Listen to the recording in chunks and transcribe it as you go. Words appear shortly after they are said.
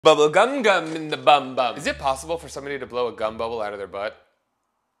Bubble gum gum in the bum bum. Is it possible for somebody to blow a gum bubble out of their butt?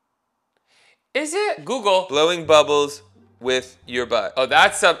 Is it? Google blowing bubbles with your butt. Oh,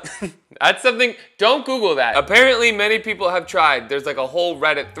 that's something, don't Google that. Apparently many people have tried. There's like a whole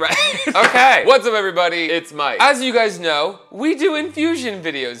Reddit thread. Okay, what's up everybody? It's Mike. As you guys know, we do infusion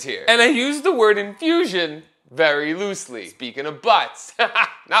videos here. And I use the word infusion very loosely. Speaking of butts,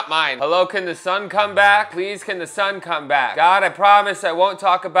 not mine. Hello, can the sun come back? Please, can the sun come back? God, I promise I won't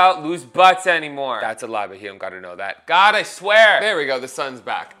talk about loose butts anymore. That's a lie, but you don't gotta know that. God, I swear. There we go, the sun's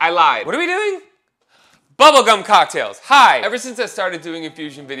back. I lied. What are we doing? Bubblegum cocktails. Hi! Ever since I started doing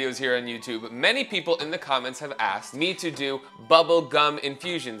infusion videos here on YouTube, many people in the comments have asked me to do bubblegum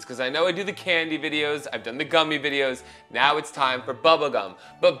infusions, because I know I do the candy videos, I've done the gummy videos, now it's time for bubblegum.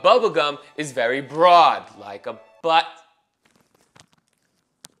 But bubblegum is very broad, like a butt.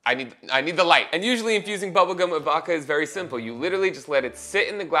 I need the light. And usually infusing bubblegum with vodka is very simple. You literally just let it sit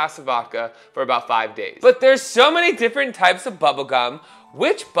in the glass of vodka for about 5 days. But there's so many different types of bubblegum.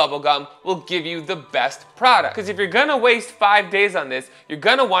 Which bubblegum will give you the best product? Because if you're gonna waste 5 days on this, you're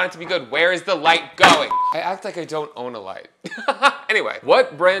gonna want it to be good. Where is the light going? I act like I don't own a light. Anyway,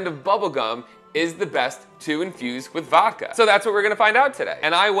 what brand of bubblegum is the best to infuse with vodka? So that's what we're gonna find out today.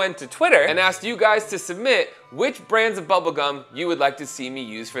 And I went to Twitter and asked you guys to submit which brands of bubblegum you would like to see me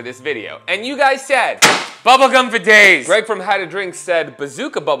use for this video. And you guys said, bubblegum for days. Greg from How to Drink said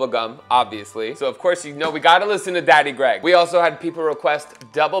bazooka bubblegum, obviously. So of course you know we gotta listen to Daddy Greg. We also had people request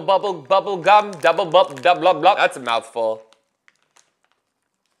double bubblegum, double blah blah. That's a mouthful.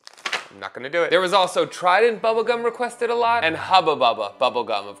 I'm not gonna do it. There was also Trident bubblegum requested a lot, and Hubba Bubba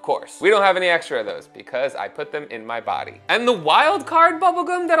bubblegum, of course. We don't have any extra of those because I put them in my body. And the wild card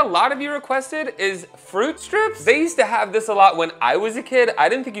bubblegum that a lot of you requested is Fruit Strips. They used to have this a lot when I was a kid. I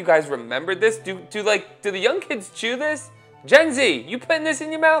didn't think you guys remembered this. Do the young kids chew this? Gen Z, you putting this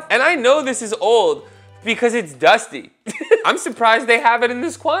in your mouth? And I know this is old because it's dusty. I'm surprised they have it in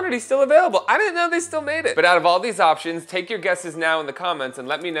this quantity still available. I didn't know they still made it. But out of all these options, take your guesses now in the comments and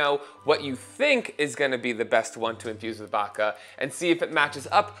let me know what you think is gonna be the best one to infuse with vodka and see if it matches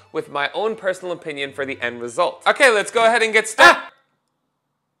up with my own personal opinion for the end result. Okay, let's go ahead and get started.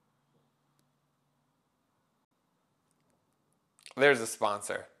 There's a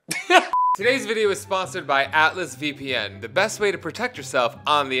sponsor. Today's video is sponsored by Atlas VPN, the best way to protect yourself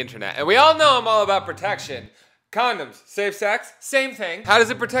on the internet. And we all know I'm all about protection. Condoms, safe sex, same thing. How does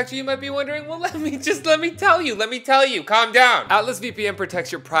it protect you, you might be wondering? Well, let me tell you, calm down. Atlas VPN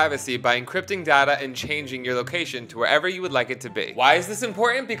protects your privacy by encrypting data and changing your location to wherever you would like it to be. Why is this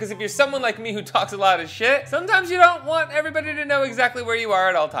important? Because if you're someone like me who talks a lot of shit, sometimes you don't want everybody to know exactly where you are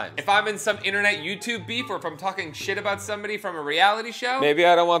at all times. If I'm in some internet YouTube beef or if I'm talking shit about somebody from a reality show, maybe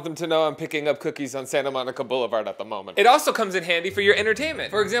I don't want them to know I'm picking up cookies on Santa Monica Boulevard at the moment. It also comes in handy for your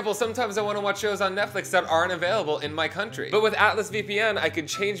entertainment. For example, sometimes I want to watch shows on Netflix that aren't available in my country. But with Atlas VPN, I could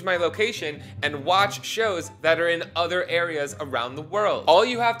change my location and watch shows that are in other areas around the world. All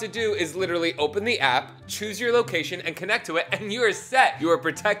you have to do is literally open the app, choose your location, and connect to it, and you are set. You are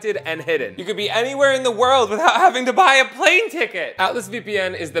protected and hidden. You could be anywhere in the world without having to buy a plane ticket. Atlas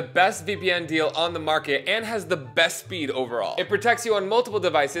VPN is the best VPN deal on the market and has the best speed overall. It protects you on multiple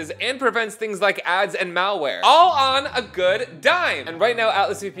devices and prevents things like ads and malware, all on a good dime. And right now,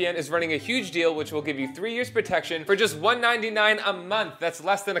 Atlas VPN is running a huge deal which will give you 3 years protection for just $1.99 a month. That's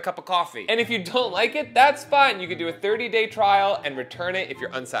less than a cup of coffee. And if you don't like it, that's fine. You can do a 30-day trial and return it if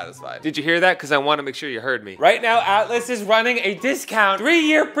you're unsatisfied. Did you hear that? Because I want to make sure you heard me. Right now, Atlas is running a discount,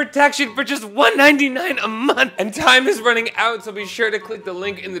 3-year protection for just $1.99 a month. And time is running out, so be sure to click the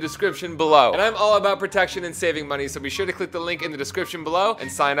link in the description below. And I'm all about protection and saving money, so be sure to click the link in the description below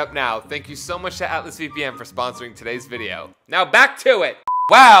and sign up now. Thank you so much to Atlas VPN for sponsoring today's video. Now back to it.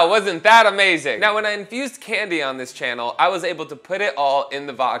 Wow, wasn't that amazing? Now, when I infused candy on this channel, I was able to put it all in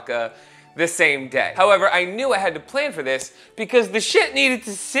the vodka the same day. However, I knew I had to plan for this because the shit needed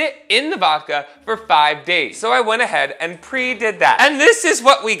to sit in the vodka for 5 days. So I went ahead and pre-did that. And this is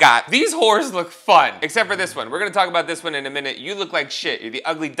what we got. These whores look fun, except for this one. We're gonna talk about this one in a minute. You look like shit. You're the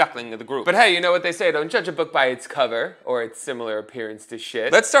ugly duckling of the group. But hey, you know what they say, don't judge a book by its cover or its similar appearance to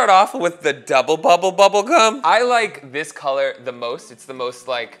shit. Let's start off with the double bubble bubblegum. I like this color the most. It's the most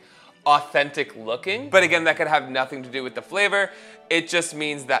like authentic looking, but again, that could have nothing to do with the flavor. It just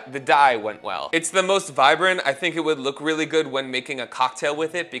means that the dye went well. It's the most vibrant. I think it would look really good when making a cocktail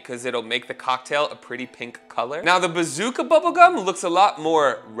with it because it'll make the cocktail a pretty pink color. Now the bazooka bubblegum looks a lot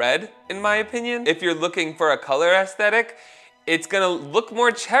more red in my opinion. If you're looking for a color aesthetic, it's gonna look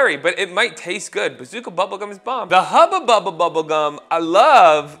more cherry, but it might taste good. Bazooka bubblegum is bomb. The Hubba Bubba bubblegum, I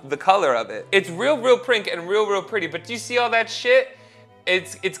love the color of it. It's real pink and real pretty, but do you see all that shit?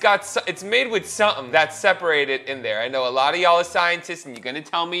 It's made with something that's separated in there. I know a lot of y'all are scientists and you're gonna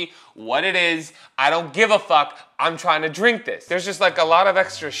tell me what it is. I don't give a fuck. I'm trying to drink this. There's just like a lot of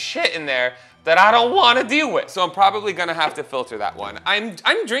extra shit in there that I don't want to deal with. So I'm probably gonna have to filter that one.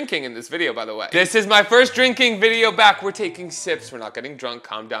 I'm drinking in this video, by the way. This is my first drinking video back. We're taking sips. We're not getting drunk.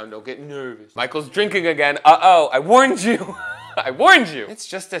 Calm down, don't get nervous. Michael's drinking again. Uh-oh, I warned you. I warned you. It's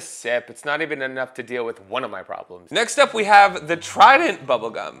just a sip. It's not even enough to deal with one of my problems. Next up, we have the Trident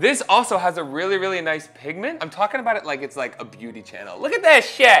bubblegum. This also has a really, really nice pigment. I'm talking about it like it's like a beauty channel. Look at that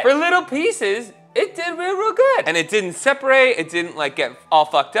shit. For little pieces, it did real good. And it didn't separate, it didn't like get all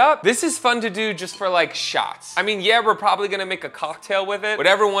fucked up. This is fun to do just for like shots. I mean, yeah, we're probably gonna make a cocktail with it.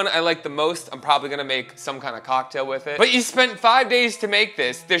 Whatever one I like the most, I'm probably gonna make some kind of cocktail with it. But you spent 5 days to make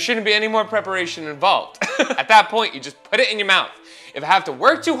this. There shouldn't be any more preparation involved. At that point, you just put it in your mouth. If I have to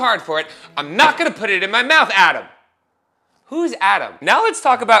work too hard for it, I'm not gonna put it in my mouth, Adam. Who's Adam? Now let's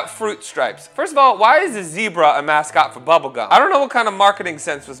talk about fruit stripes. First of all, why is a zebra a mascot for bubblegum? I don't know what kind of marketing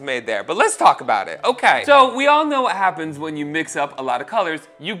sense was made there, but let's talk about it. Okay, so we all know what happens when you mix up a lot of colors.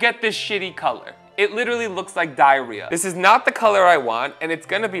 You get this shitty color. It literally looks like diarrhea. This is not the color I want, and it's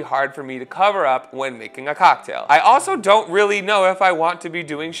gonna be hard for me to cover up when making a cocktail. I also don't really know if I want to be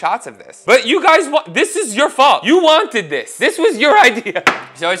doing shots of this. But you guys this is your fault. You wanted this. This was your idea.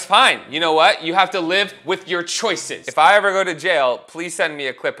 So it's fine. You know what? You have to live with your choices. If I ever go to jail, please send me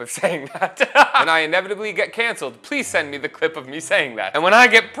a clip of saying that. When I inevitably get canceled, please send me the clip of me saying that. And when I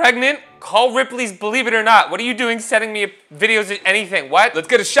get pregnant, call Ripley's Believe It or Not. What are you doing sending me videos of anything? What? Let's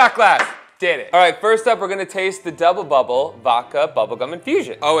get a shot glass. Did it. All right, first up, we're gonna taste the double bubble vodka bubblegum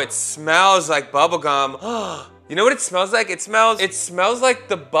infusion. Oh, it smells like bubblegum. You know what it smells like? It smells like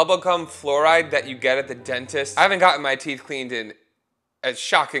the bubblegum fluoride that you get at the dentist. I haven't gotten my teeth cleaned in a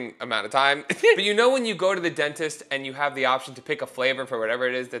shocking amount of time. But you know when you go to the dentist and you have the option to pick a flavor for whatever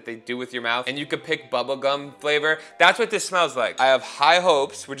it is that they do with your mouth, and you could pick bubblegum flavor? That's what this smells like. I have high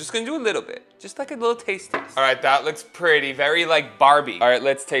hopes. We're just gonna do a little bit. Just like a little taste test. All right, that looks pretty, very like Barbie. All right,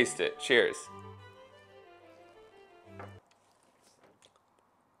 let's taste it. Cheers.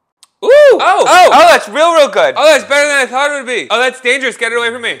 Ooh! Oh, that's real good. Oh, that's better than I thought it would be. Oh, that's dangerous. Get it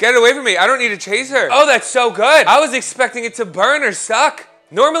away from me. Get it away from me. I don't need to chase her. Oh, that's so good. I was expecting it to burn or suck.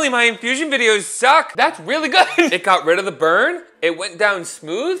 Normally my infusion videos suck. That's really good. It got rid of the burn. It went down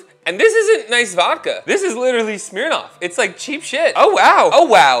smooth. And this isn't nice vodka. This is literally Smirnoff. It's like cheap shit. Oh, wow. Oh,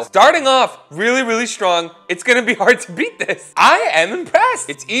 wow. Starting off really, really strong. It's gonna be hard to beat this. I am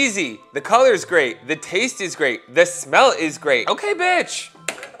impressed. It's easy. The color is great. The taste is great. The smell is great. Okay, bitch.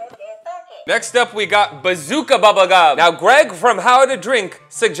 Next up, we got Bazooka Bubblegum. Now, Greg from How to Drink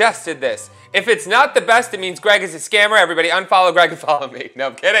suggested this. If it's not the best, it means Greg is a scammer. Everybody unfollow Greg and follow me. No,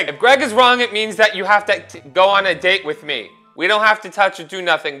 I'm kidding. If Greg is wrong, it means that you have to go on a date with me. We don't have to touch or do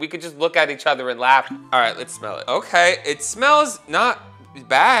nothing. We could just look at each other and laugh. All right, let's smell it. Okay, it smells not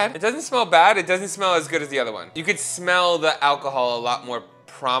bad. It doesn't smell bad. It doesn't smell as good as the other one. You could smell the alcohol a lot more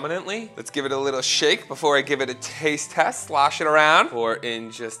prominently. Let's give it a little shake before I give it a taste test. Slosh it around. Pour in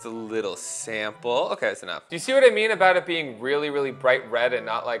just a little sample. Okay, that's enough. Do you see what I mean about it being really, really bright red and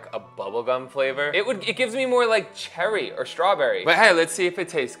not like a bubblegum flavor? It gives me more like cherry or strawberry. But hey, let's see if it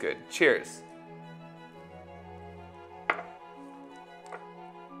tastes good. Cheers.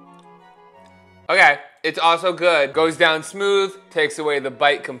 Okay, it's also good. Goes down smooth, takes away the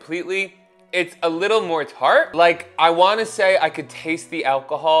bite completely. It's a little more tart. Like, I wanna say I could taste the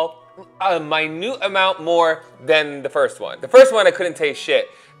alcohol a minute amount more than the first one. The first one, I couldn't taste shit.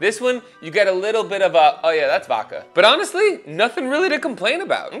 This one, you get a little bit of a, oh yeah, that's vodka. But honestly, nothing really to complain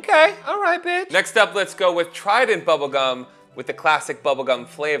about. Okay, all right, bitch. Next up, let's go with Trident bubblegum with the classic bubblegum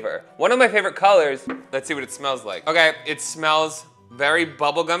flavor. One of my favorite colors. Let's see what it smells like. Okay, it smells very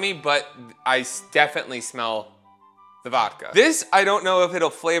bubblegummy, but I definitely smell the vodka. This, I don't know if it'll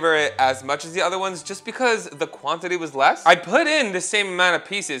flavor it as much as the other ones just because the quantity was less. I put in the same amount of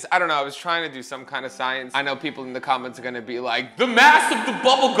pieces. I don't know, I was trying to do some kind of science. I know people in the comments are gonna be like, the mass of the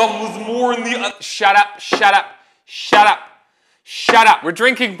bubblegum was more in the other. Shut up, shut up, shut up, shut up. We're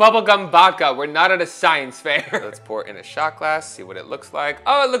drinking bubblegum vodka. We're not at a science fair. Let's pour in a shot glass, see what it looks like.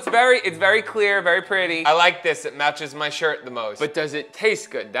 Oh, it's very clear, very pretty. I like this, it matches my shirt the most. But does it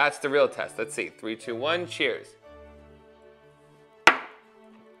taste good? That's the real test. Let's see, 3, 2, 1, cheers.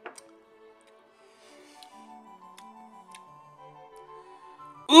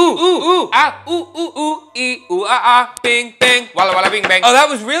 Ooh, ah, ooh, ee, ooh, ah, bing, bang, walla, walla, bing, bang. Oh, that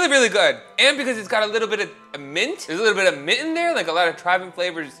was really, really good. And because it's got a little bit of mint, there's a little bit of mint in there, like a lot of Trident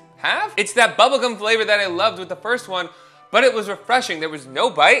flavors have. It's that bubblegum flavor that I loved with the first one, but it was refreshing. There was no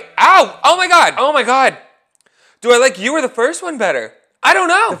bite. Ow, oh my God. Do I like you or the first one better? I don't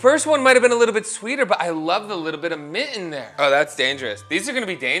know. The first one might have been a little bit sweeter, but I love the little bit of mint in there. Oh, that's dangerous. These are gonna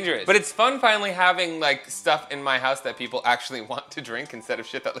be dangerous. But it's fun finally having like stuff in my house that people actually want to drink instead of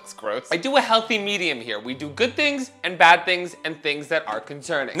shit that looks gross. I do a healthy medium here. We do good things and bad things and things that are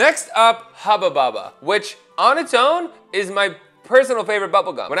concerning. Next up, Hubba Bubba, which on its own is my personal favorite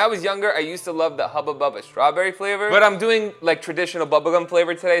bubblegum. When I was younger, I used to love the Hubba Bubba strawberry flavor, but I'm doing like traditional bubblegum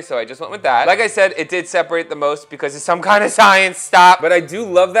flavor today, so I just went with that. Like I said, it did separate the most because it's some kind of science, stop. But I do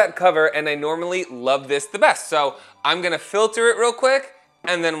love that cover, and I normally love this the best. So I'm gonna filter it real quick,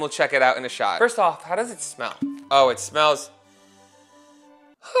 and then we'll check it out in a shot. First off, how does it smell? Oh, it smells,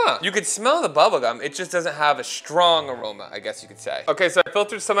 you could smell the bubblegum, it just doesn't have a strong aroma, I guess you could say. Okay, so I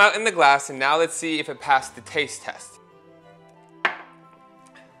filtered some out in the glass, and now let's see if it passed the taste test.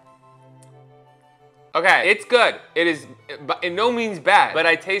 Okay, it's good. It is in no means bad, but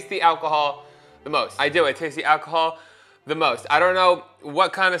I taste the alcohol the most. I taste the alcohol the most. I don't know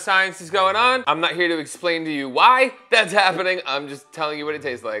what kind of science is going on. I'm not here to explain to you why that's happening. I'm just telling you what it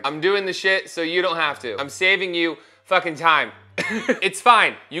tastes like. I'm doing the shit so you don't have to. I'm saving you fucking time. It's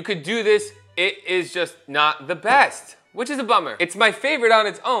fine. You could do this. It is just not the best, which is a bummer. It's my favorite on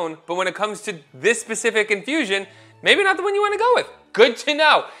its own, but when it comes to this specific infusion, maybe not the one you want to go with. Good to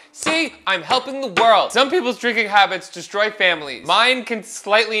know. See, I'm helping the world. Some people's drinking habits destroy families. Mine can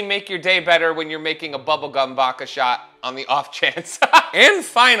slightly make your day better when you're making a bubblegum vodka shot on the off chance. And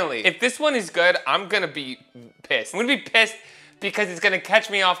finally, if this one is good, I'm gonna be pissed. I'm gonna be pissed because it's gonna catch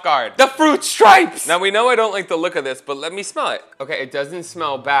me off guard. The fruit stripes! Now we know I don't like the look of this, but let me smell it. Okay, it doesn't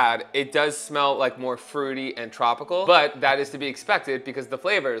smell bad. It does smell like more fruity and tropical, but that is to be expected because the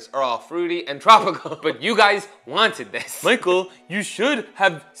flavors are all fruity and tropical. But you guys wanted this. Michael, you should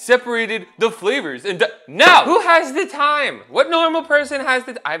have separated the flavors and no! Who has the time? What normal person has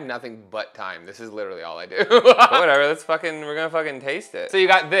the I have nothing but time. This is literally all I do. But whatever, we're gonna fucking taste it. So you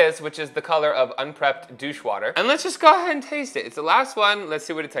got this, which is the color of unprepped douche water. And let's just go ahead and taste it. It's the last one. Let's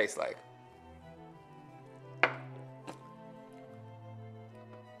see what it tastes like.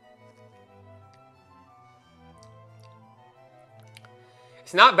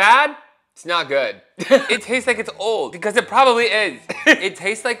 It's not bad. It's not good. It tastes like it's old because it probably is. It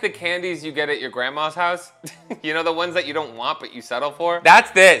tastes like the candies you get at your grandma's house. You know, the ones that you don't want but you settle for? That's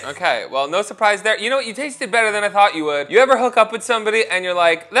this. Okay, well, no surprise there. You know what? You tasted better than I thought you would. You ever hook up with somebody and you're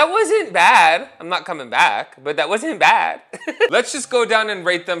like, that wasn't bad. I'm not coming back, but that wasn't bad. Let's just go down and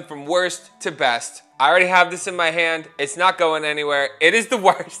rate them from worst to best. I already have this in my hand. It's not going anywhere. It is the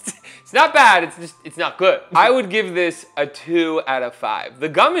worst. It's not bad, it's not good. I would give this a 2 out of 5. The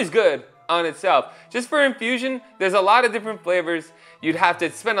gum is good on itself. Just for infusion, there's a lot of different flavors. You'd have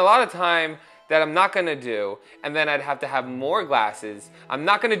to spend a lot of time that I'm not gonna do, and then I'd have to have more glasses. I'm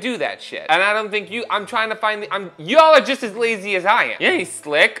not gonna do that shit. And I don't think I'm trying to find y'all are just as lazy as I am. You ain't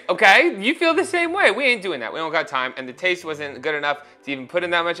slick, okay? You feel the same way. We ain't doing that. We don't got time, and the taste wasn't good enough to even put in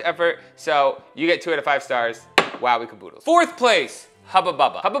that much effort, so you get 2 out of 5 stars. Wow, we caboodles. 4th place, Hubba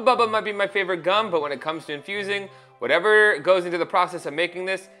Bubba. Hubba Bubba might be my favorite gum, but when it comes to infusing, whatever goes into the process of making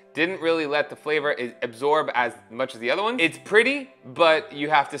this didn't really let the flavor absorb as much as the other ones. It's pretty, but you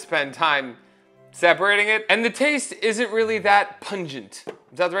have to spend time separating it. And the taste isn't really that pungent.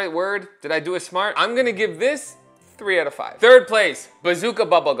 Is that the right word? Did I do it smart? I'm gonna give this 3 out of 5. 3rd place, Bazooka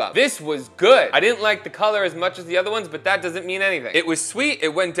Bubblegum. This was good. I didn't like the color as much as the other ones, but that doesn't mean anything. It was sweet,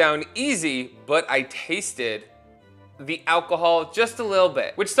 it went down easy, but I tasted the alcohol just a little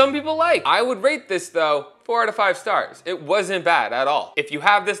bit, which some people like. I would rate this though 4 out of 5 stars. It wasn't bad at all. If you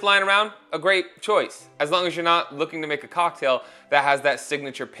have this lying around, a great choice, as long as you're not looking to make a cocktail that has that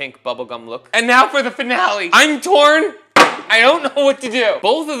signature pink bubblegum look. And now for the finale. I'm torn. I don't know what to do.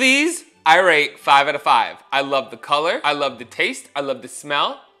 Both of these, I rate 5 out of 5. I love the color, I love the taste, I love the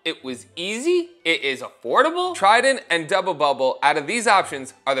smell. It was easy, it is affordable. Trident and Double Bubble, out of these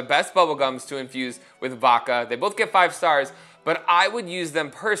options, are the best bubblegums to infuse with vodka. They both get 5 stars, but I would use them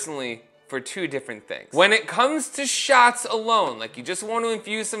personally for 2 different things. When it comes to shots alone, like you just want to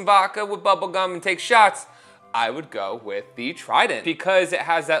infuse some vodka with bubblegum and take shots, I would go with the Trident because it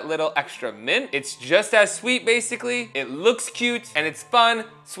has that little extra mint. It's just as sweet basically. It looks cute and it's fun,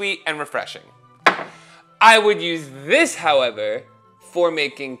 sweet, and refreshing. I would use this, however, for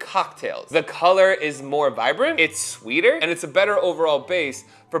making cocktails. The color is more vibrant, it's sweeter, and it's a better overall base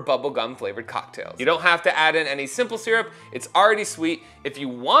for bubblegum flavored cocktails. You don't have to add in any simple syrup, it's already sweet. If you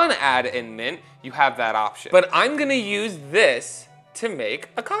want to add in mint, you have that option. But I'm gonna use this to make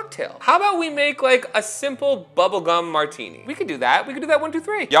a cocktail. How about we make like a simple bubblegum martini? We could do that. We could do that 1, 2,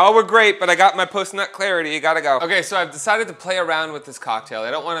 3. Y'all were great, but I got my post-nut clarity. You gotta go. Okay, so I've decided to play around with this cocktail.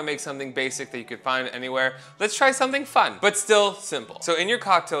 I don't wanna make something basic that you could find anywhere. Let's try something fun, but still simple. So in your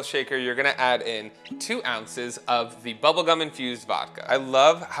cocktail shaker, you're gonna add in 2 ounces of the bubblegum infused vodka. I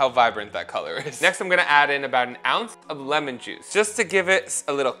love how vibrant that color is. Next, I'm gonna add in about 1 ounce of lemon juice, just to give it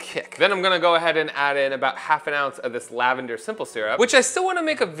a little kick. Then I'm gonna go ahead and add in about 1/2 ounce of this lavender simple syrup, which I still wanna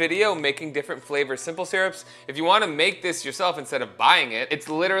make a video making different flavor simple syrups. If you wanna make this yourself instead of buying it, it's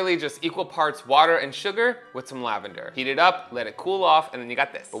literally just equal parts water and sugar with some lavender. Heat it up, let it cool off, and then you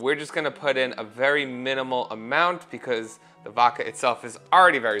got this. But we're just gonna put in a very minimal amount because the vodka itself is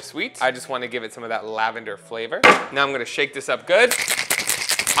already very sweet. I just wanna give it some of that lavender flavor. Now I'm gonna shake this up good.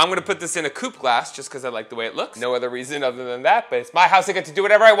 I'm gonna put this in a coupe glass just because I like the way it looks. No other reason other than that, but it's my house, I get to do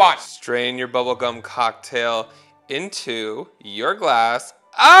whatever I want. Strain your bubblegum cocktail into your glass.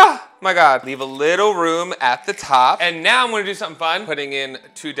 Ah, my God. Leave a little room at the top. And now I'm gonna do something fun, putting in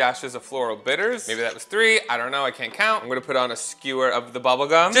 2 dashes of floral bitters. Maybe that was 3, I don't know, I can't count. I'm gonna put on a skewer of the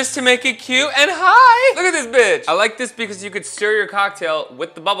bubblegum just to make it cute and hi. Look at this bitch. I like this because you could stir your cocktail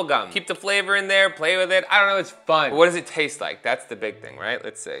with the bubblegum. Keep the flavor in there, play with it. I don't know, it's fun. But what does it taste like? That's the big thing, right?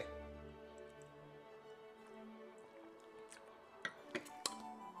 Let's see.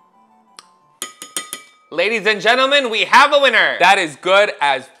 Ladies and gentlemen, we have a winner. That is good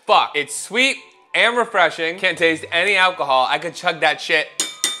as fuck. It's sweet and refreshing. Can't taste any alcohol. I could chug that shit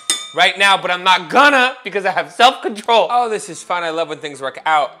right now, but I'm not gonna because I have self-control. Oh, this is fun. I love when things work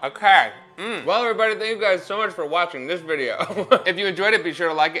out. Okay. Well, everybody, thank you guys so much for watching this video. If you enjoyed it, be sure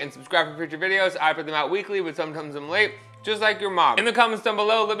to like it and subscribe for future videos. I put them out weekly, but sometimes I'm late. Just like your mom. In the comments down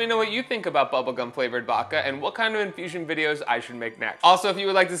below, let me know what you think about bubblegum flavored vodka and what kind of infusion videos I should make next. Also, if you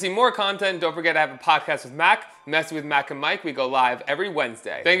would like to see more content, don't forget I have a podcast with Mac, Messy with Mac and Mike. We go live every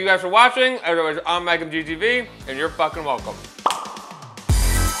Wednesday. Thank you guys for watching. As always, I'm MikeMGTV, and you're fucking welcome.